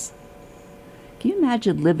consequences. Can you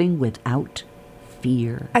imagine living without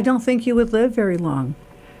fear? I don't think you would live very long.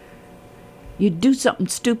 You'd do something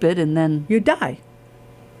stupid and then... You'd die.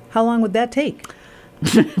 How long would that take?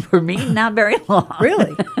 For me, not very long.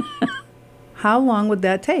 Really? How long would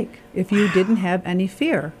that take if you didn't have any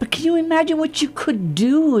fear? But can you imagine what you could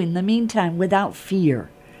do in the meantime without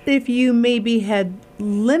fear? If you maybe had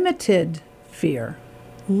limited fear,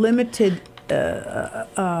 limited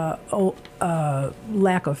lack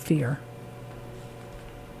of fear.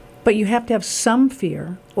 But you have to have some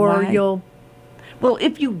fear or Why? you'll... Well,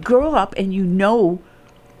 if you grow up and you know...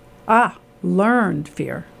 learned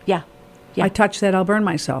fear. Yeah. I touch that, I'll burn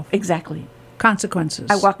myself. Exactly. Consequences.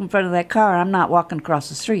 I walk in front of that car, I'm not walking across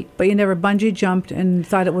the street. But you never bungee jumped and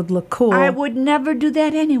thought it would look cool. I would never do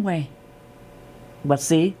that anyway. But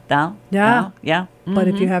see, now? Yeah. Now, yeah. But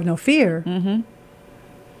if you have no fear,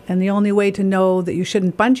 and the only way to know that you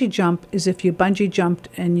shouldn't bungee jump is if you bungee jumped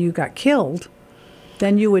and you got killed,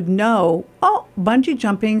 then you would know, oh, bungee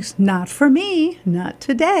jumping's not for me, not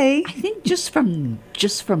today. I think just from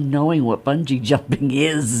knowing what bungee jumping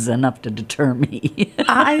is enough to deter me.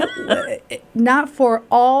 Not for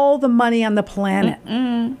all the money on the planet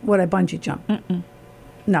would I bungee jump.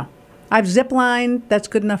 No. I've ziplined, that's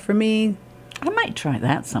good enough for me. I might try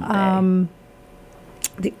that someday.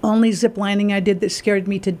 The only zip lining I did that scared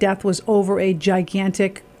me to death was over a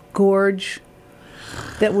gigantic gorge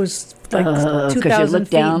that was like 2,000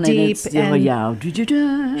 feet deep.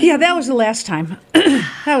 Yeah, that was the last time.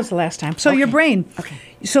 So your brain. Okay.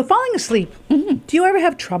 So falling asleep. Do you ever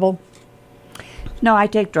have trouble? No, I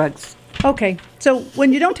take drugs. Okay. So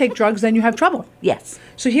when you don't take drugs, then you have trouble. Yes.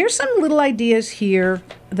 So here's some little ideas here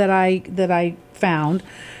that I found.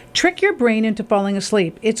 Trick your brain into falling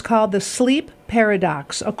asleep. It's called the sleep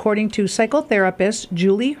paradox, according to psychotherapist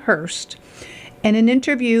Julie Hurst in an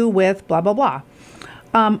interview with blah, blah, blah.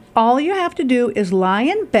 All you have to do is lie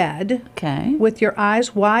in bed with your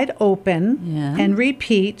eyes wide open and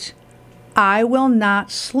repeat, I will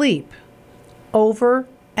not sleep, over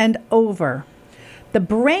and over. The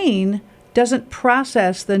brain doesn't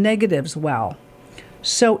process the negatives well,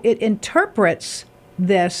 so it interprets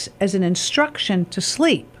this as an instruction to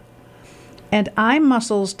sleep. And eye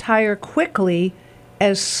muscles tire quickly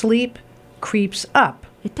as sleep creeps up.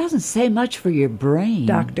 It doesn't say much for your brain.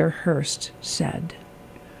 Dr. Hurst said.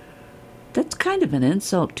 That's kind of an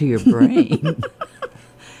insult to your brain.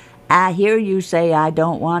 I hear you say I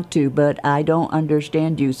don't want to, but I don't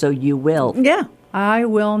understand you, so you will. Yeah, I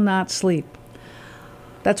will not sleep.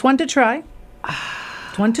 That's one to try.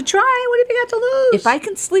 It's one to try. What have you got to lose? If I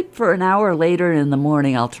can sleep for an hour later in the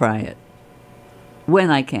morning, I'll try it.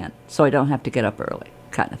 When I can, so I don't have to get up early,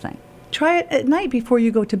 kind of thing. Try it at night before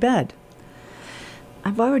you go to bed.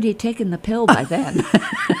 I've already taken the pill by then.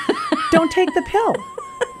 Don't take the pill.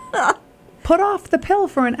 put off the pill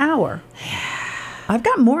for an hour. I've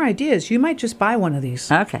got more ideas. You might just buy one of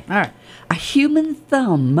these. Okay. All right. A human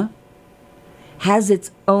thumb has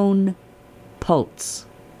its own pulse.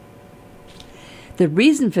 The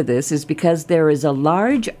reason for this is because there is a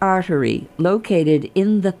large artery located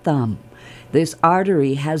in the thumb. This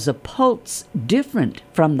artery has a pulse different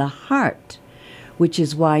from the heart, which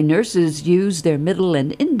is why nurses use their middle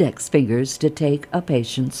and index fingers to take a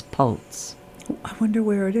patient's pulse. I wonder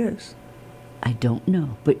where it is. I don't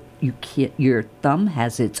know, but you can't. Your thumb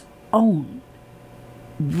has its own,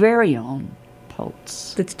 very own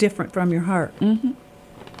pulse. That's different from your heart.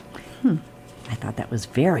 I thought that was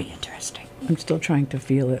very interesting. I'm still trying to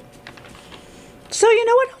feel it. So you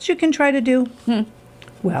know what else you can try to do?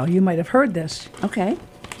 Well, you might have heard this. Okay.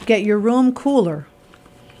 Get your room cooler.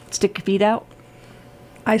 Stick your feet out.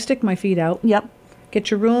 I stick my feet out. Yep.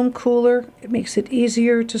 Get your room cooler. It makes it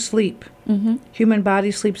easier to sleep. Human body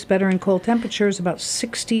sleeps better in cold temperatures, about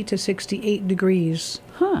 60 to 68 degrees.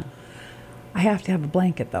 Huh. I have to have a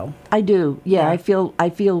blanket, though. I do. Yeah, I feel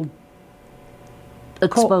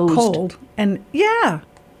exposed. Cold. And yeah.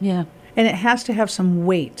 Yeah. And it has to have some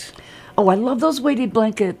weight. Oh, I love those weighted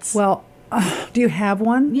blankets. Well, do you have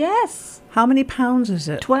one? Yes. How many pounds is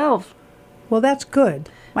it? 12. Well, that's good.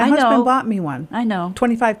 My I husband know. bought me one. I know.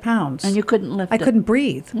 25 pounds. And you couldn't lift I it. couldn't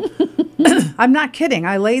breathe. I'm not kidding.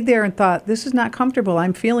 I laid there and thought, this is not comfortable.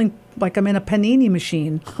 I'm feeling like I'm in a panini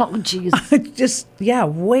machine. Oh, jeez. Just, yeah,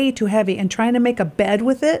 way too heavy. And trying to make a bed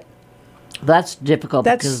with it, That's difficult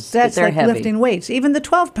because that's they're like heavy. lifting weights. Even the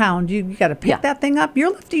 12 pound, you got to pick Yeah. that thing up.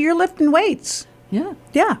 You're lifting weights. Yeah.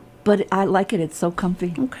 Yeah. But I like it. It's so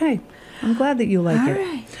comfy. Okay. I'm glad that you like All it.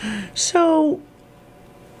 right. So,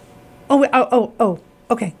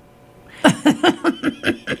 okay.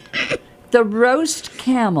 The roast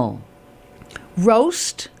camel.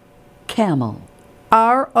 Roast, Camel.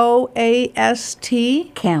 ROAST.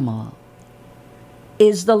 Camel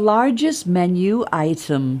is the largest menu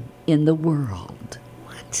item in the world.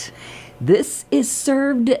 What? This is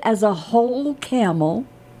served as a whole camel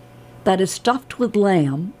that is stuffed with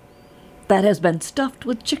lamb that has been stuffed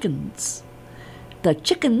with chickens. The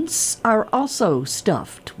chickens are also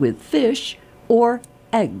stuffed with fish or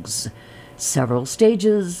eggs. Several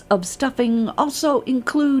stages of stuffing also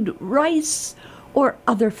include rice or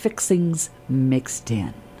other fixings mixed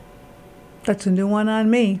in. That's a new one on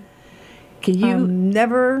me. Can you?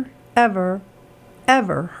 Never, ever,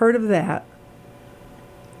 ever heard of that.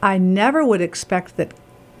 I never would expect that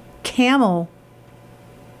camel.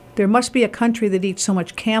 There must be a country that eats so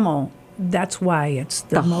much camel. That's why it's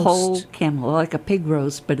the most. whole camel, like a pig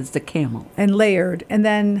roast, but it's the camel. And layered. And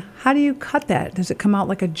then how do you cut that? Does it come out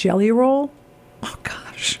like a jelly roll? Oh,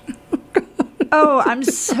 gosh. Oh, I'm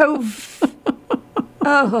so.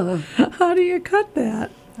 Oh, How do you cut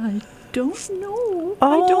that? I don't know.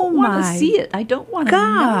 Oh, I don't want to my see it. I don't want to know it.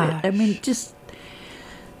 I gosh. mean, just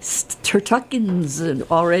turduckens and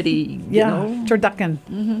already, you know. Turducken.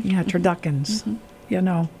 Yeah, turduckens. You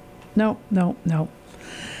know. No.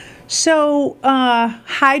 So,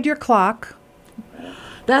 hide your clock.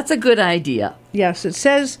 That's a good idea. Yes, it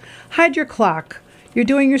says hide your clock. You're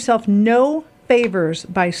doing yourself no favors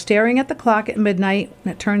by staring at the clock at midnight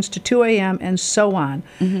when it turns to 2 a.m. and so on.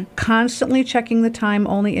 Constantly checking the time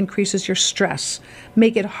only increases your stress.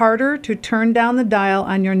 Make it harder to turn down the dial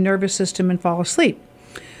on your nervous system and fall asleep.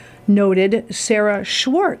 Noted Sarah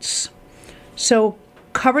Schwartz. So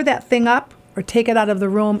cover that thing up or take it out of the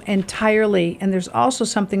room entirely. And there's also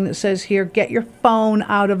something that says here, get your phone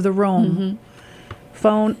out of the room.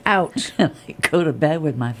 Phone out. I go to bed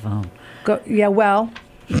with my phone.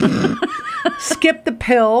 Skip the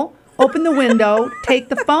pill, open the window, take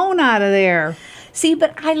the phone out of there. See,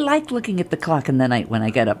 but I like looking at the clock in the night when I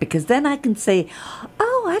get up because then I can say,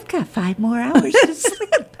 oh, I've got 5 more hours to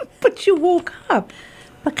sleep. But you woke up.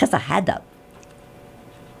 Because I had to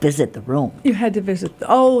visit the room. You had to visit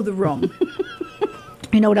the room.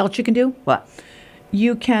 You know what else you can do? What?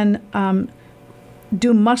 You can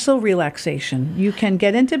do muscle relaxation. You can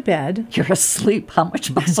get into bed. You're asleep. How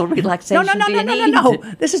much muscle relaxation do you need? No.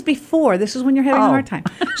 This is before. This is when you're having a hard time.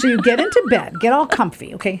 So you get into bed, get all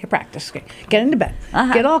comfy. Okay, practice. Okay. Get into bed,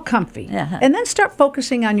 get all comfy, and then start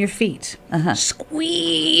focusing on your feet.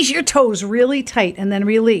 Squeeze your toes really tight and then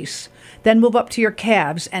release. Then move up to your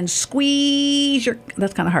calves and squeeze your,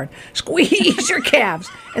 that's kind of hard, squeeze your calves,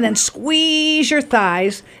 and then squeeze your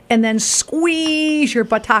thighs, and then squeeze your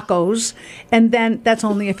buttocks, and then, that's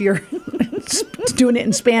only if you're doing it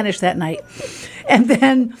in Spanish that night. And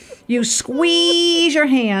then you squeeze your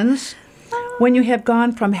hands. When you have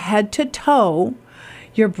gone from head to toe,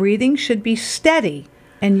 your breathing should be steady,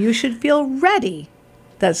 and you should feel ready.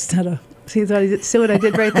 That's not a See what I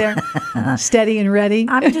did right there? Steady and ready.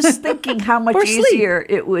 I'm just thinking how much Or sleep. easier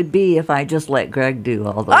it would be if I just let Greg do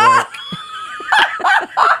all the work.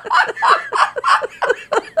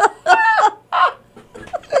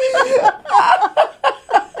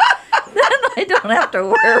 Then I don't have to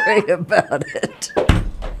worry about it.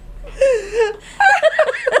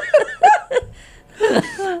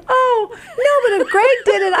 Oh no! But if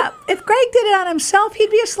Greg did it on himself,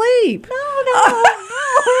 he'd be asleep.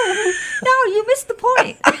 No, you missed the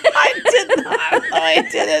point. I did not. No, I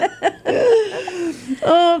didn't.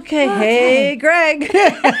 Okay. Hey, Greg.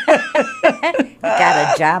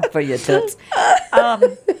 Got a job for you, Toots.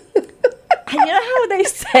 You know how they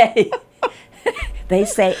say? They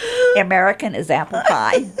say American is apple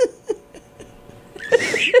pie.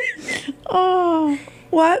 Oh,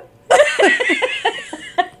 what?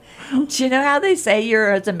 Do you know how they say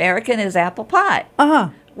you're as American as apple pie?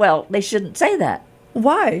 Well, they shouldn't say that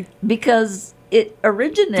Why? because it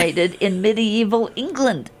originated in medieval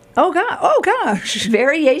England. Oh God! Oh gosh!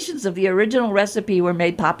 Variations of the original recipe were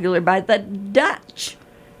made popular by the Dutch,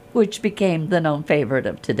 which became the known favorite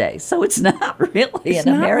of today. So it's not really It's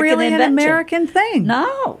an not American really invention. an American thing.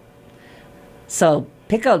 No. So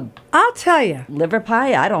pick a I'll tell you. liver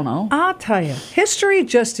pie. I don't know. I'll tell you. History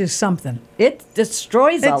just is something. It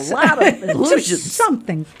destroys a lot of it's just illusions.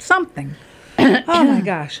 something. Oh my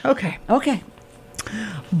gosh. Okay. Okay.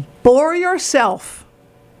 Bore yourself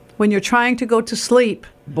when you're trying to go to sleep.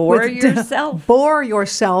 Bore yourself? Bore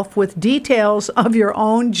yourself with details of your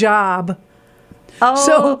own job. Oh,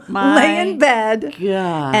 So my lay in bed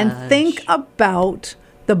and gosh. think about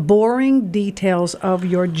the boring details of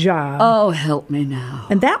your job. Oh, help me now.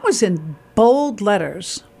 And that was in bold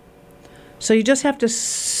letters. So you just have to.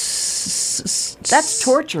 That's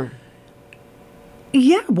torture.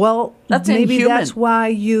 Yeah, well, That's maybe inhuman. that's why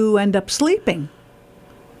you end up sleeping.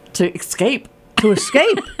 To escape. To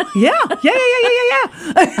escape. Yeah.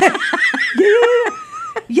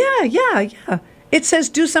 Yeah. It says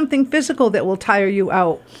do something physical that will tire you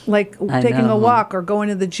out, like I taking know. a walk or going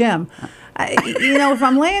to the gym. If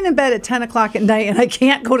I'm laying in bed at 10 o'clock at night and I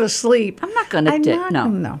can't go to sleep, I'm not gonna do- no.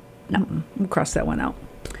 No. We'll cross that one out.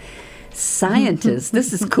 Scientists,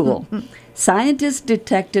 this is cool. Scientists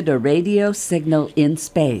detected a radio signal in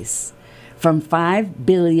space from 5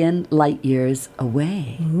 billion light years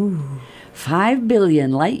away. 5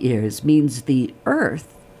 billion light years means the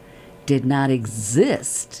Earth did not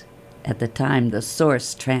exist at the time the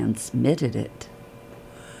source transmitted it.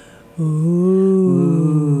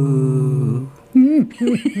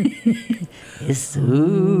 Yes,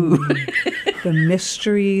 ooh. The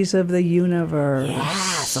mysteries of the universe. Yeah,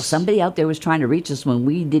 so somebody out there was trying to reach us when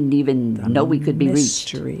we didn't even know we could be reached.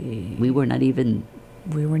 Mystery. We were not even.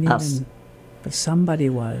 We weren't Us. even, but somebody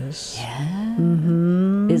was. Yeah.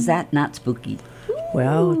 Mm-hmm. Is that not spooky?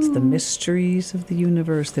 Well, it's the mysteries of the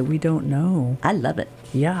universe that we don't know. I love it.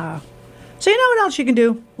 Yeah. So you know what else you can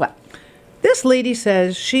do? What? This lady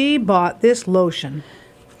says she bought this lotion,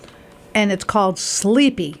 and it's called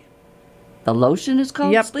Sleepy. The lotion is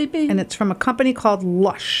called Yep. Sleepy? And it's from a company called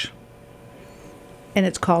Lush. And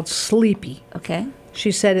it's called Sleepy. Okay.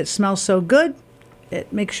 She said it smells so good,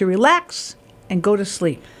 it makes you relax and go to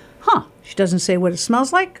sleep. Huh. She doesn't say what it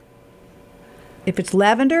smells like. If it's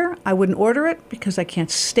lavender, I wouldn't order it because I can't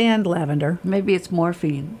stand lavender. Maybe it's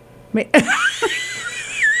morphine. Ma-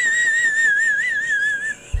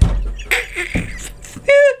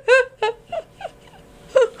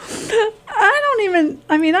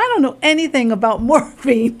 I don't know anything about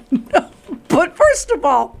morphine. But first of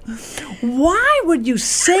all, why would you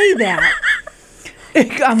say that?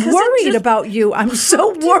 I'm worried just about you. I'm so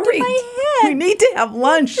worried. my head. We need to have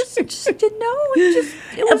lunch. It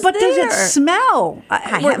was But does there. it smell? I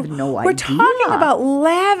have no We're idea. talking about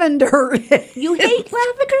lavender. You hate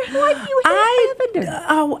lavender? Why do you hate lavender?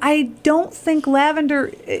 Oh, I don't think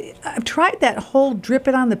lavender. I've tried that whole drip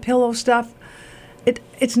it on the pillow stuff.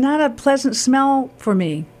 It's not a pleasant smell for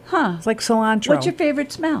me. Huh. It's like cilantro. What's your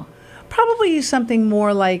favorite smell? Probably something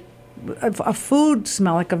more like a food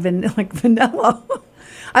smell, like like vanilla.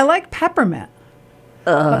 I like peppermint.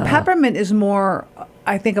 But peppermint is more,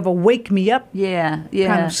 I think, of a wake me up Yeah.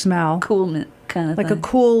 kind of smell. Cool kind of Like thing. a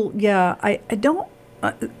cool, yeah. I don't.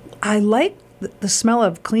 I like the smell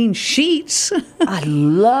of clean sheets, I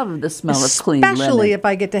love the smell of clean linen. especially if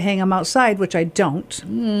I get to hang them outside, which I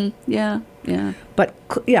don't. Yeah. But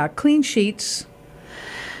yeah, clean sheets.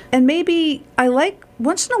 And maybe I like,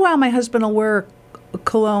 once in a while, my husband will wear a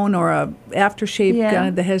cologne or a aftershave Yeah. kind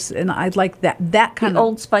of that has, and I'd like that kind The of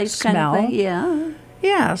Old Spice smell. kind of thing. Yeah.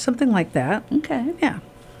 Yeah, something like that. Okay. Yeah.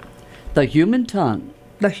 The human tongue.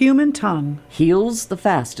 The human tongue heals the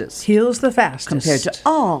fastest heals the fastest compared to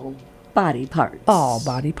all body parts. all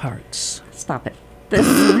body parts. Stop it.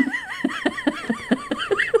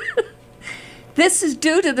 This is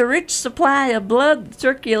due to the rich supply of blood that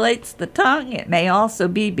circulates the tongue. It may also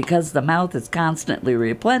be because the mouth is constantly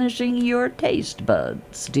replenishing your taste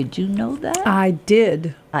buds. Did you know that? I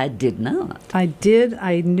did. I did not. I did.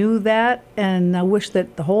 I knew that, and I wish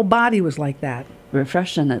that the whole body was like that.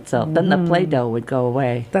 Refreshing itself. Then the Play-Doh would go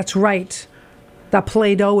away. That's right. The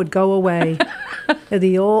Play-Doh would go away.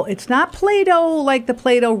 It's not Play-Doh like the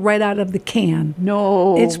Play-Doh right out of the can.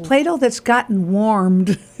 No. It's Play-Doh that's gotten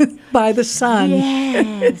warmed by the sun.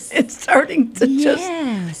 Yes. It's starting to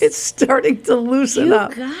it's starting to loosen You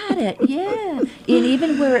up. got it, yeah. And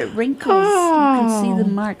even where it wrinkles, you can see the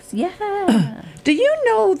marks. Yeah. Do you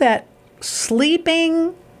know that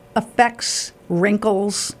sleeping affects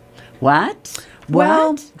wrinkles? What?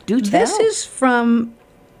 Well, What? Do tell. this is from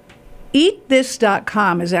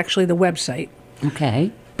eatthis.com is actually the website.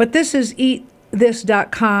 Okay. But this is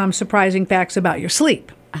eatthis.com, surprising facts about your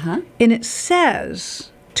sleep. Uh-huh. And it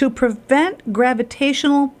says to prevent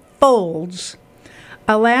gravitational folds,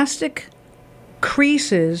 elastic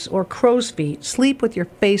creases or crow's feet, sleep with your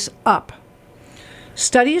face up.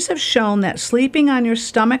 Studies have shown that sleeping on your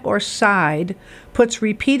stomach or side puts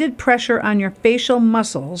repeated pressure on your facial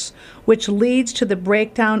muscles, which leads to the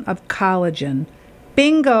breakdown of collagen.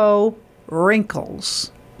 Bingo,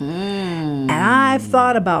 wrinkles. And I've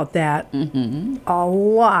thought about that a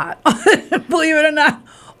lot, believe it or not,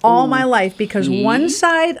 all my life, because one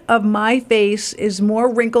side of my face is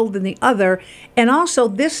more wrinkled than the other. And also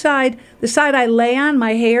this side, the side I lay on,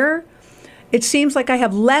 my hair, it seems like I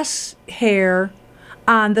have less hair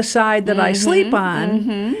on the side that I sleep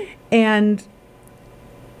on.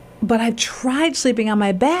 But I've tried sleeping on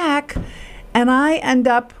my back, and I end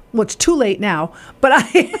up, well, it's too late now, but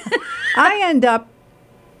I end up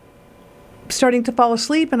starting to fall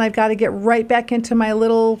asleep, and I've got to get right back into my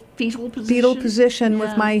little Fetal position. fetal position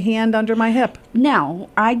with my hand under my hip. Now,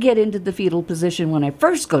 I get into the fetal position when I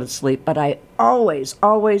first go to sleep, but I always,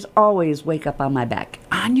 always, always wake up on my back.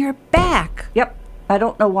 On your back. Yep. I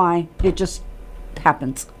don't know why. It just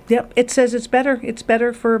happens. Yep. It says it's better. It's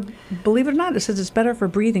better for, believe it or not, it says it's better for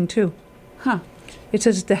breathing too. Huh. It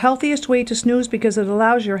says it's the healthiest way to snooze because it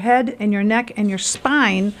allows your head and your neck and your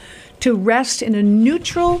spine to rest in a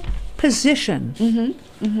neutral position.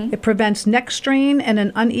 It prevents neck strain and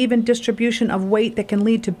an uneven distribution of weight that can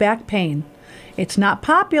lead to back pain. It's not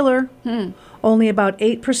popular. Only about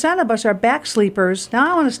 8% of us are back sleepers.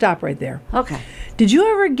 Now I want to stop right there. Okay. Did you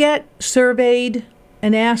ever get surveyed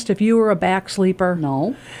and asked if you were a back sleeper?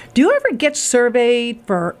 No. Do you ever get surveyed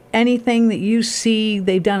for anything that you see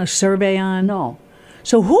they've done a survey on? No.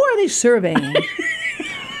 So who are they surveying?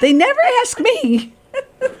 They never ask me.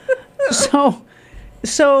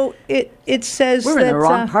 So it says We're that in the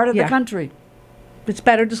wrong part of the country. It's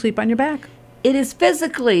better to sleep on your back. It is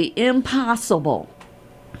physically impossible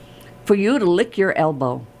for you to lick your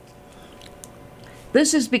elbow.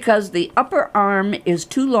 This is because the upper arm is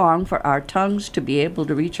too long for our tongues to be able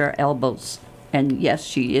to reach our elbows. And yes,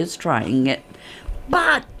 she is trying it.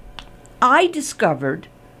 But I discovered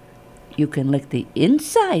you can lick the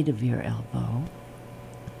inside of your elbow.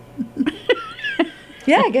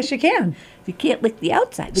 Yeah, I guess you can. You can't lick the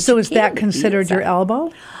outside. but So you is can that lick the considered your inside.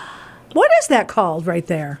 elbow? What is that called right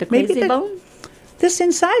there? The crazy bone? This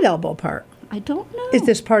inside elbow part. I don't know. Is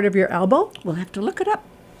this part of your elbow? We'll have to look it up.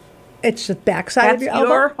 It's the backside of That's your elbow?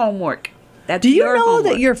 your homework. That's Do you your know homework.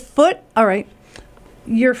 that your foot, all right,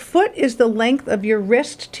 your foot is the length of your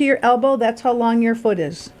wrist to your elbow? That's how long your foot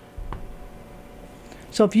is.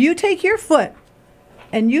 So if you take your foot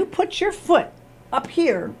and you put your foot up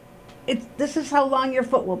here, this is how long your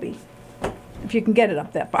foot will be. If you can get it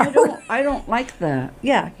up that far. I don't like that.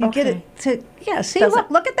 Yeah, you get Okay. it to, yeah, see, Does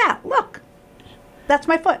look at that, look. That's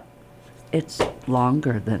my foot. It's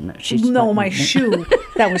longer than she's. No, putting my it. shoe.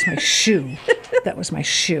 That was my shoe. That was my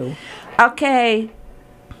shoe. Okay.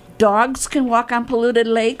 Dogs can walk on polluted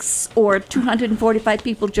lakes, or 245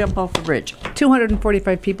 people jump off a bridge.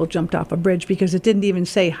 245 people jumped off a bridge because it didn't even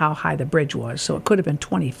say how high the bridge was, so it could have been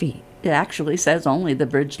 20 feet. It actually says only the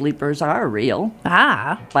bridge leapers are real.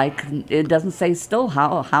 Ah, Like, it doesn't say still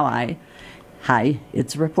how high.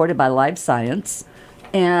 It's reported by Live Science.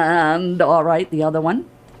 And, all right, the other one.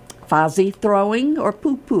 Fozzie throwing or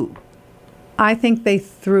poo-poo? I think they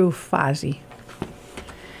threw Fozzie.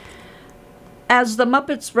 As the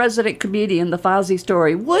Muppets resident comedian, the Fozzie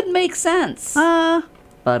story would make sense.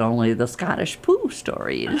 But only the Scottish poo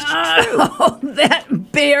story is true. That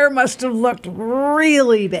bear must have looked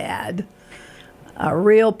really bad. A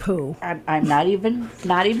real poo. I'm not even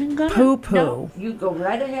gonna. Poo-poo. No, you go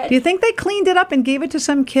right ahead. Do you think they cleaned it up and gave it to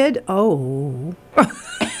some kid? Oh.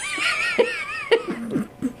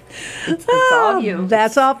 It's all you.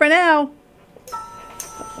 That's all for now.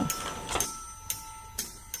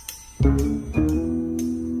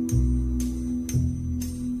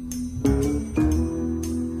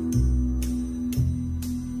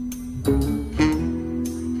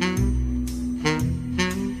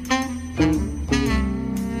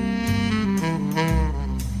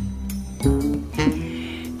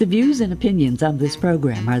 The views and opinions of this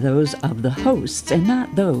program are those of the hosts and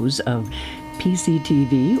not those of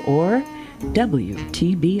PCTV or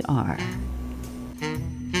WTBR.